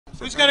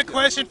Who's got a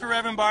question for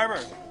Reverend Barber?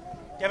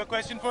 You have a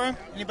question for him?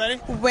 Anybody?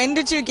 When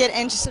did you get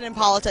interested in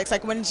politics?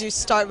 Like, when did you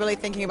start really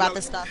thinking about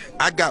this stuff?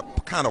 I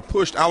got kind of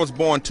pushed. I was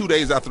born 2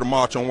 days after the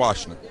March on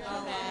Washington.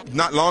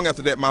 Not long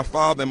after that, my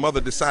father and mother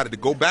decided to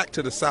go back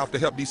to the South to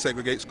help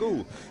desegregate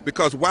schools.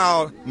 Because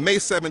while May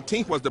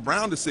 17th was the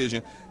Brown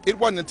decision, it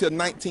wasn't until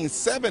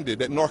 1970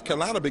 that North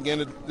Carolina began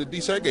to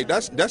desegregate.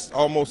 That's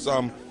almost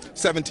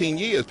 17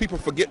 years. People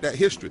forget that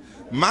history.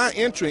 My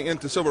entry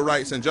into civil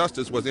rights and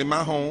justice was in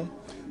my home.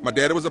 My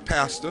daddy was a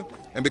pastor,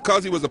 and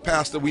because he was a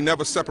pastor, we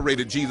never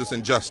separated Jesus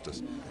and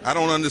justice. I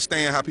don't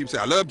understand how people say,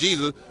 I love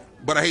Jesus,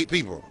 but I hate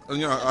people. You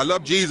know, I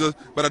love Jesus,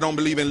 but I don't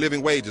believe in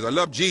living wages. I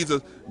love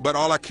Jesus, but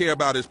all I care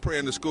about is prayer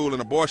in the school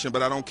and abortion,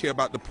 but I don't care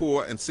about the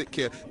poor and sick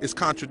care. It's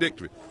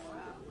contradictory.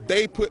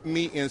 They put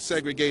me in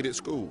segregated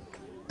school.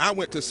 I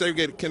went to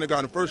segregated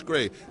kindergarten, first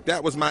grade.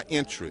 That was my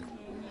entry,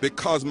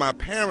 because my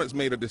parents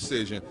made a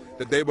decision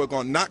that they were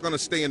not going to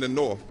stay in the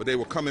North, but they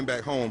were coming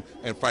back home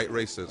and fight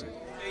racism.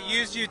 They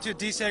used you to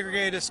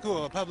desegregate a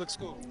school, a public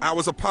school. I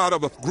was a part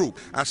of a group.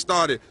 I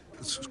started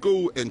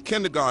school in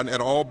kindergarten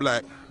at all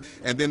black,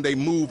 and then they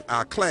moved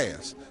our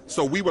class.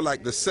 So we were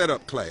like the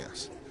setup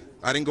class.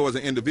 I didn't go as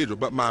an individual,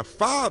 but my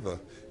father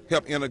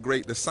helped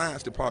integrate the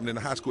science department in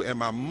the high school, and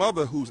my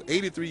mother, who's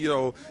 83 years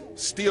old,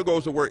 still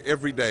goes to work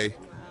every day,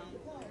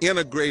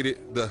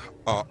 integrated the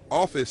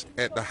office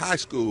at the high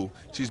school.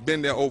 She's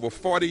been there over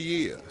 40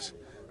 years,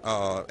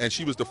 and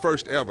she was the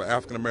first ever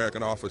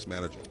African-American office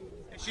manager.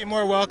 Is she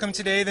more welcome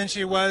today than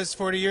she was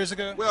 40 years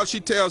ago? Well, she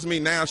tells me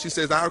now, she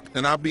says,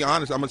 and I'll be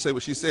honest, I'm going to say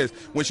what she says.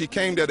 When she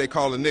came there, they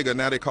called her nigger,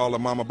 now they call her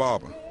Mama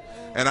Barber.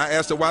 And I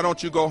asked her, why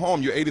don't you go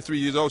home? You're 83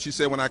 years old. She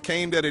said, when I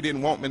came there, they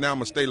didn't want me. Now I'm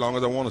going to stay long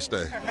as I want to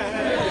stay.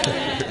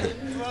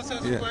 Who else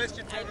has a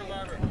question for Reverend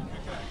Barber?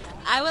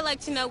 I would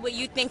like to know what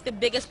you think the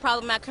biggest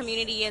problem in our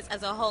community is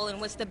as a whole, and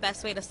what's the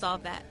best way to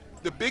solve that?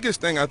 The biggest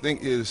thing, I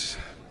think, is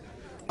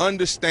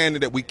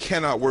understanding that we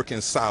cannot work in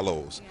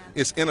silos.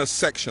 It's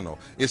intersectional.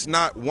 It's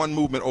not one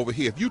movement over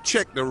here. If you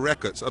check the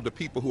records of the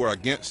people who are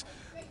against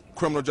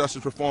criminal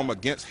justice reform,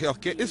 against health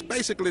care, it's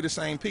basically the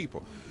same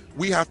people.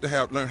 We have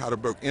to learn how to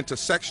work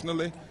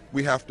intersectionally.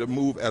 We have to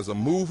move as a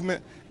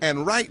movement.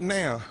 And right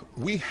now,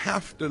 we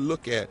have to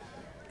look at,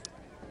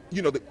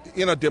 you know,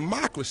 in a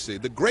democracy,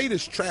 the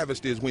greatest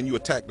travesty is when you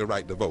attack the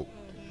right to vote.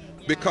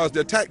 Because to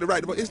attack the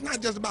right to vote, it's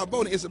not just about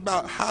voting, it's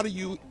about how do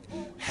you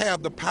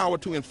have the power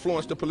to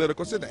influence the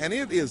political system. And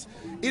it is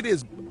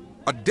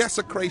a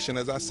desecration,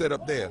 as I said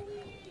up there.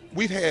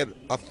 We've had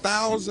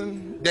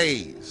 1,000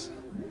 days,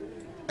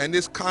 and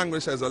this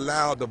Congress has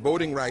allowed the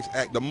Voting Rights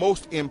Act, the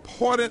most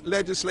important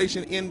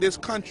legislation in this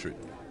country,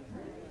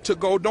 to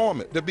go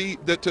dormant, to be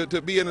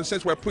in a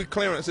sense where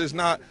preclearance is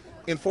not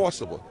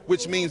enforceable,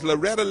 which means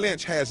Loretta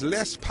Lynch has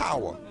less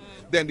power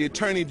than the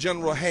Attorney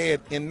General had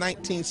in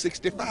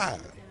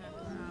 1965.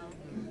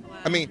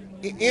 I mean,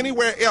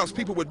 anywhere else,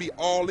 people would be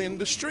all in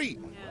the street.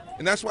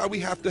 And that's why we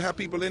have to have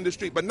people in the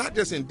street, but not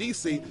just in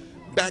D.C.,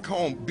 back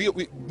home.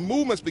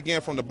 Movements began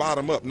from the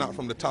bottom up, not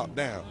from the top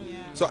down.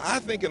 So I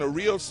think in a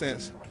real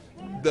sense,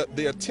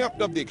 the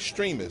attempt of the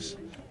extremists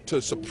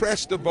to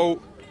suppress the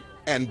vote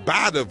and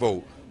buy the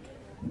vote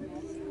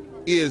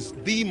is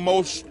the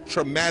most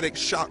traumatic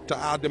shock to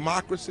our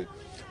democracy.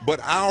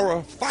 But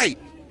our fight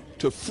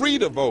to free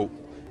the vote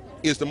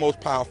is the most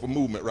powerful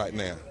movement right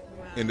now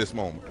in this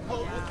moment.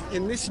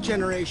 In this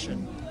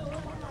generation,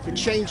 for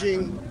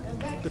changing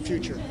the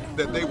future.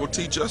 That they will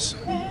teach us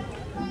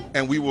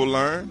and we will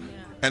learn,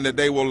 and that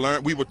they will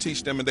learn, we will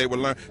teach them and they will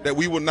learn, that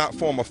we will not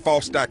form a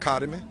false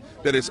dichotomy,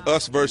 that it's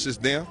us versus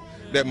them,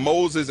 that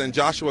Moses and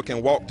Joshua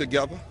can walk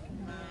together,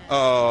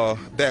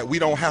 that we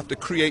don't have to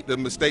create the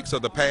mistakes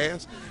of the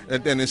past,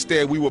 and then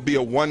instead we will be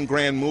a one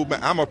grand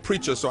movement. I'm a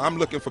preacher, so I'm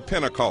looking for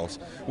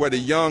Pentecost, where the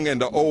young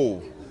and the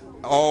old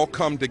all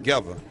come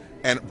together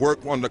and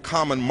work on the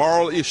common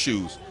moral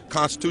issues,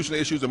 constitutional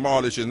issues and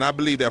moral issues. And I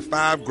believe there are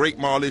 5 great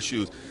moral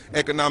issues: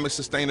 economic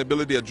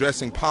sustainability,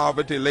 addressing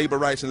poverty, labor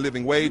rights and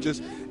living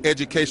wages,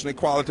 education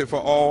equality for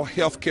all,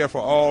 health care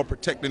for all,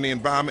 protecting the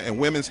environment and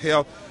women's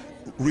health,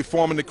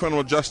 reforming the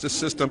criminal justice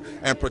system,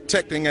 and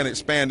protecting and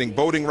expanding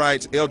voting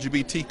rights,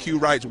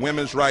 LGBTQ rights,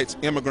 women's rights,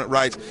 immigrant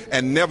rights,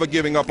 and never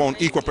giving up on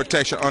equal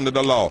protection under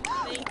the law.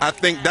 I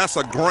think that's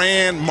a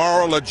grand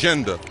moral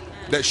agenda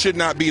that should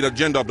not be the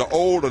agenda of the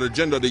old or the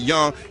agenda of the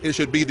young. It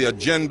should be the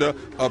agenda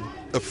of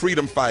the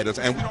freedom fighters.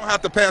 And we don't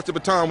have to pass the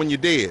baton when you're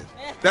dead.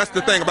 That's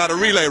the thing about a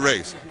relay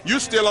race. You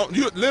still on,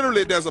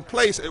 literally there's a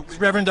place.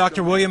 Reverend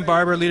Dr. William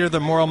Barber, leader of the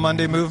Moral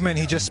Monday movement.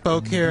 He just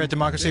spoke here at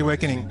Democracy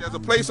Awakening. There's a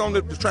place on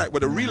the track where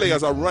the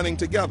relayers are running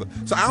together.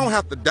 So I don't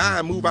have to die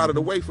and move out of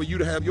the way for you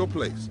to have your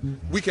place.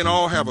 We can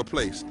all have a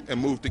place and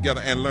move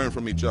together and learn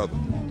from each other.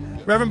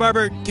 Reverend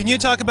Barber, can you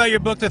talk about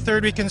your book, The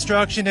Third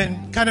Reconstruction,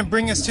 and kind of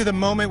bring us to the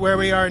moment where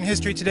we are in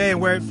history today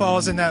and where it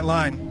falls in that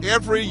line?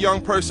 Every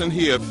young person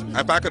here,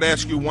 if I could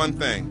ask you one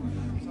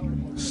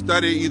thing,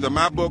 study either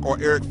my book or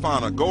Eric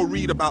Foner. Go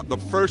read about the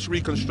first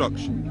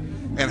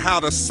Reconstruction and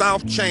how the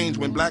South changed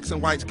when blacks and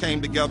whites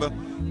came together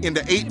in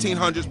the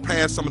 1800s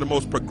passed some of the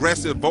most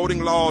progressive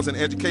voting laws and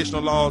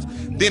educational laws.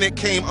 Then it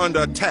came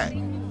under attack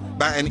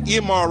by an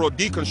immoral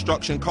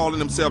deconstruction calling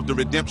themselves the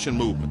Redemption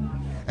Movement,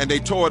 and they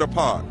tore it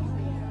apart.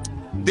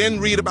 Then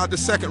read about the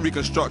second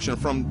Reconstruction,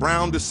 from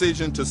Brown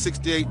decision to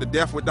 '68, the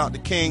death with Dr.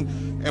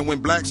 King, and when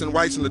blacks and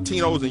whites and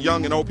Latinos and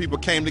young and old people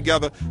came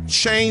together,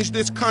 changed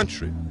this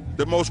country.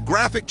 The most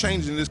graphic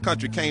changes in this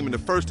country came in the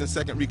first and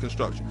second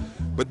Reconstruction.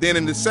 But then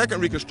in the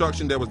second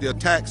Reconstruction, there was the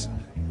attacks,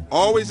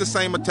 always the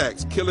same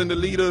attacks: killing the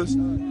leaders,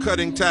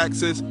 cutting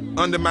taxes,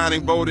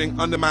 undermining voting,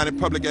 undermining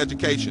public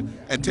education,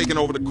 and taking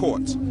over the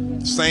courts.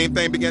 Same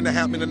thing began to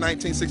happen in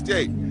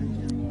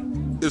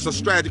 1968. There's a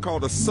strategy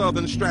called the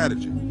Southern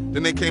Strategy.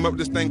 Then they came up with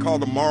this thing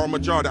called the moral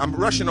majority. I'm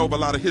rushing over a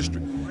lot of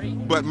history,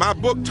 but my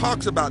book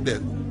talks about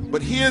that.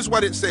 But here's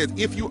what it says.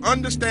 If you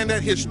understand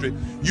that history,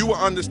 you will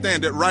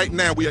understand that right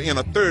now we are in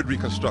a third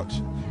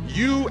Reconstruction.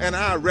 You and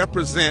I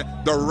represent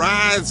the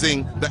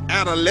rising, the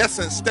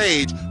adolescent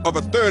stage of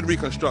a third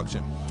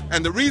Reconstruction.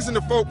 And the reason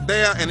the folk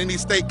there and in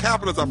these state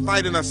capitals are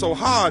fighting us so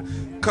hard,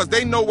 because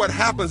they know what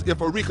happens if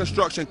a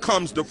Reconstruction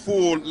comes to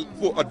full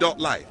adult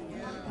life.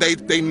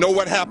 They know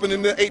what happened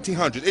in the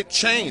 1800s. It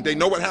changed. They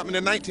know what happened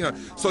in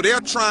 1900. So they're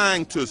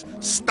trying to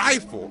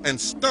stifle and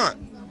stunt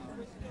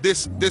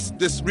this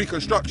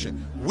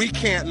Reconstruction. We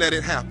can't let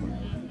it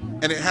happen.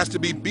 And it has to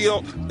be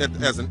built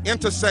as an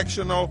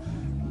intersectional,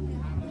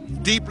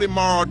 deeply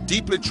moral,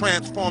 deeply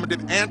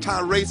transformative,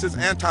 anti-racist,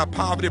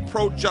 anti-poverty,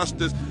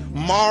 pro-justice,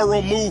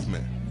 moral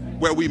movement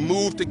where we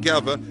move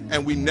together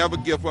and we never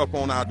give up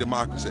on our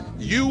democracy.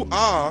 You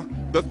are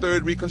the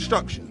third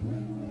Reconstruction.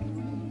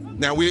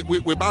 Now, we're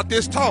about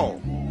this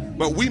tall,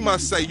 but we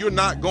must say you're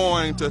not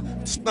going to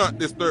stunt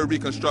this third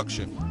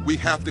Reconstruction. We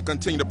have to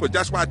continue to push.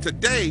 That's why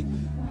today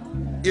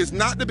is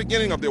not the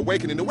beginning of the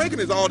awakening. The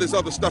awakening is all this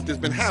other stuff that's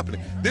been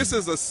happening. This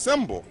is a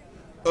symbol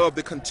of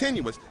the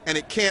continuous, and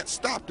it can't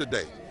stop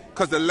today,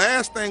 because the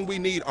last thing we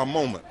need are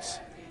moments.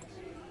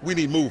 We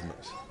need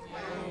movements.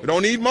 We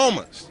don't need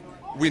moments.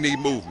 We need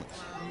movements.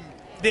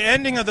 The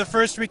ending of the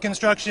first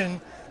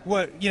Reconstruction,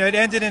 it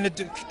ended in a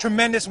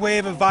tremendous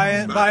wave of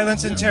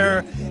violence and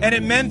terror, and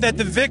it meant that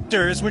the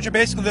victors, which are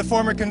basically the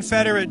former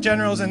Confederate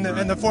generals and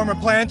the former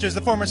planters,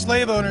 the former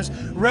slave owners,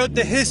 wrote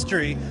the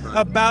history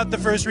about the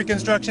first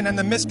Reconstruction, and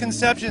the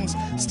misconceptions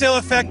still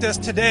affect us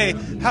today.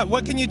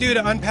 What can you do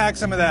to unpack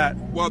some of that?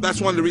 Well, that's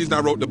one of the reasons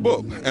I wrote the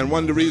book, and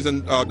one of the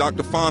reasons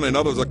Dr. Fauna and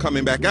others are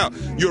coming back out.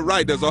 You're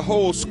right, there's a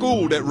whole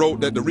school that wrote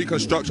that the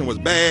Reconstruction was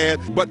bad,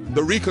 but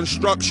the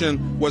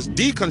Reconstruction was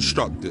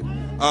deconstructed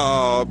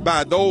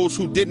by those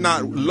who did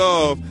not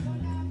love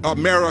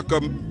America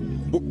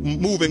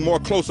moving more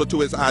closer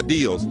to its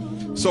ideals.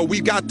 So we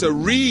got to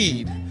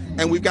read,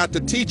 and we've got to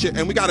teach it,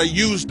 and we got to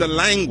use the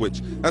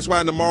language. That's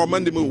why in the Moral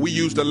Monday movement we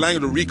use the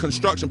language of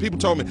Reconstruction. People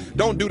told me,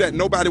 don't do that,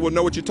 nobody will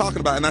know what you're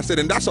talking about. And I said,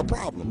 and that's a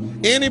problem.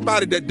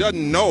 Anybody that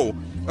doesn't know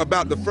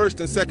about the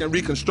first and second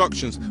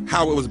Reconstructions,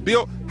 how it was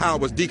built, how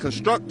it was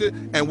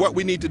deconstructed, and what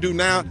we need to do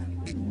now,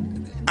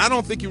 I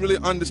don't think you really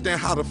understand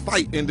how to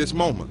fight in this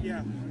moment.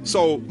 Yeah.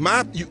 So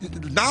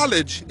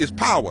knowledge is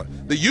power.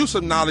 The use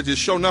of knowledge is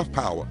sure enough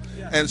power.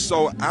 Yeah. And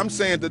so I'm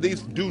saying to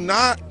these, do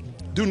not,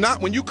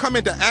 when you come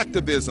into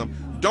activism,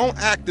 don't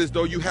act as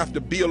though you have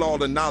to build all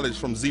the knowledge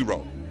from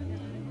zero.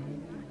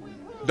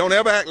 Don't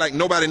ever act like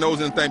nobody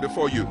knows anything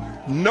before you.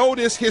 Know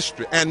this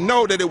history and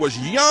know that it was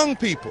young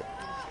people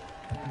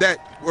that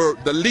were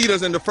the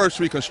leaders in the first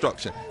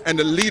Reconstruction and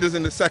the leaders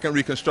in the second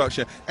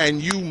Reconstruction,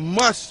 and you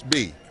must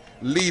be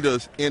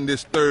leaders in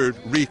this third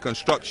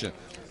Reconstruction.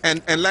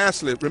 And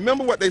lastly,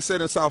 remember what they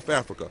said in South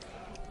Africa: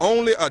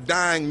 only a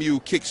dying mule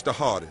kicks the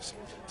hardest.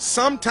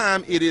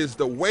 Sometimes it is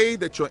the way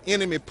that your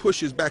enemy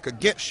pushes back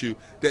against you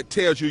that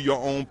tells you your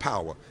own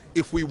power.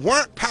 If we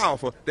weren't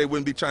powerful, they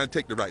wouldn't be trying to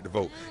take the right to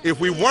vote. If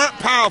we weren't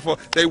powerful,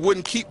 they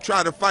wouldn't keep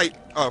trying to fight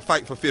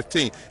for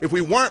 15. If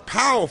we weren't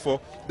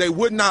powerful, they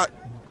would not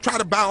try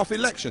to buy off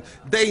election.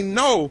 They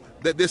know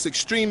that this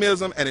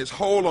extremism and its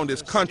hold on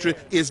this country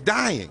is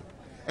dying.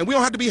 And we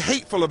don't have to be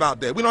hateful about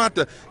that. We don't have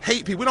to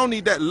hate people. We don't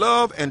need that.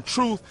 Love and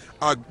truth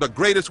are the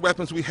greatest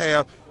weapons we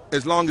have,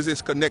 as long as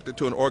it's connected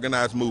to an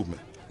organized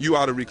movement. You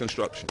are the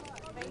Reconstruction.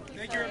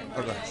 Thank you.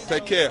 Okay.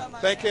 Take care.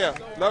 Take care.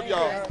 Love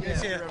y'all.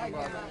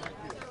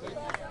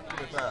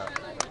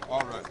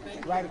 All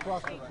right. Right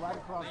across the